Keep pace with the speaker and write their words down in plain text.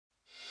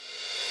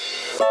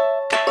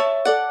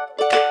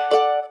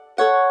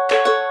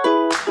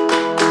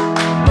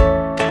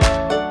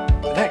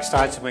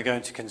next item we're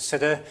going to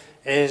consider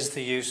is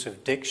the use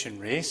of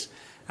dictionaries.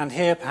 And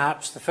here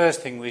perhaps the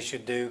first thing we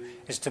should do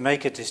is to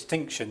make a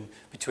distinction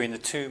between the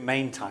two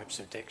main types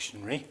of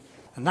dictionary.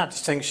 And that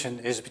distinction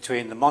is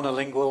between the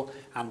monolingual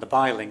and the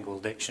bilingual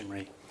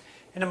dictionary.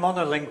 In a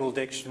monolingual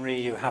dictionary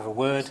you have a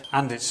word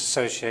and its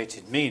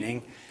associated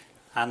meaning,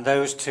 and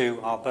those two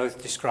are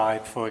both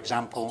described, for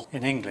example,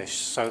 in English.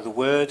 So the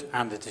word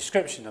and the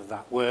description of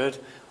that word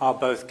are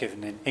both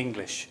given in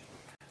English.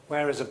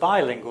 Whereas a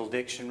bilingual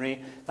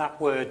dictionary, that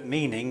word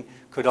meaning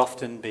could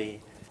often be,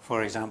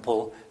 for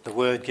example, the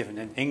word given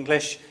in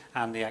English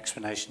and the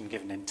explanation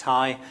given in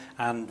Thai,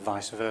 and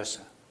vice versa.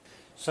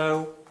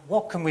 So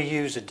what can we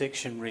use a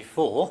dictionary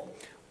for?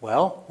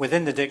 Well,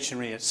 within the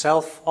dictionary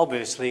itself,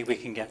 obviously we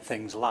can get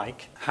things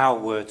like how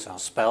words are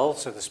spelled,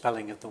 so the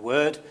spelling of the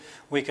word.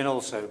 We can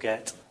also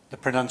get the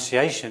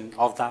pronunciation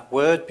of that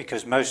word,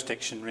 because most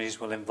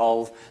dictionaries will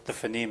involve the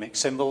phonemic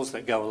symbols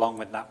that go along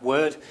with that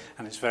word,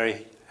 and it's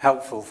very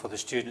helpful for the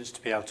students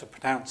to be able to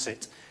pronounce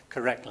it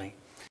correctly.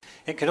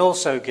 It can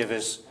also give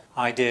us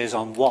ideas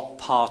on what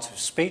part of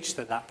speech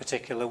that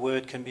particular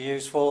word can be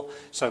used for.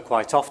 So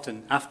quite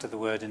often after the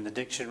word in the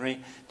dictionary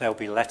there'll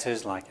be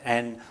letters like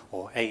N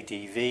or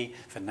ADV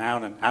for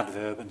noun and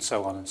adverb and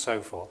so on and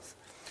so forth.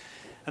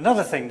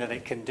 Another thing that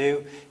it can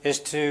do is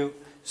to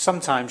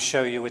sometimes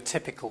show you a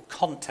typical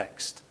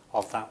context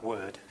of that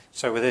word.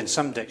 So within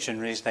some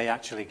dictionaries they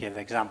actually give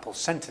example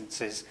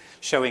sentences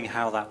showing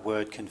how that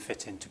word can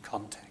fit into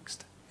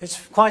context.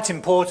 It's quite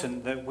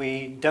important that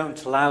we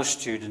don't allow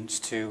students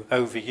to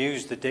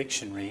overuse the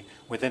dictionary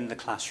within the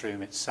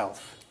classroom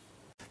itself.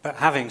 But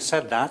having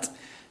said that,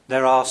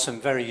 there are some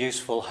very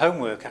useful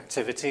homework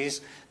activities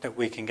that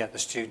we can get the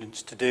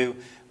students to do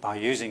by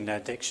using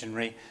their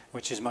dictionary,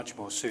 which is much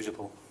more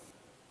suitable.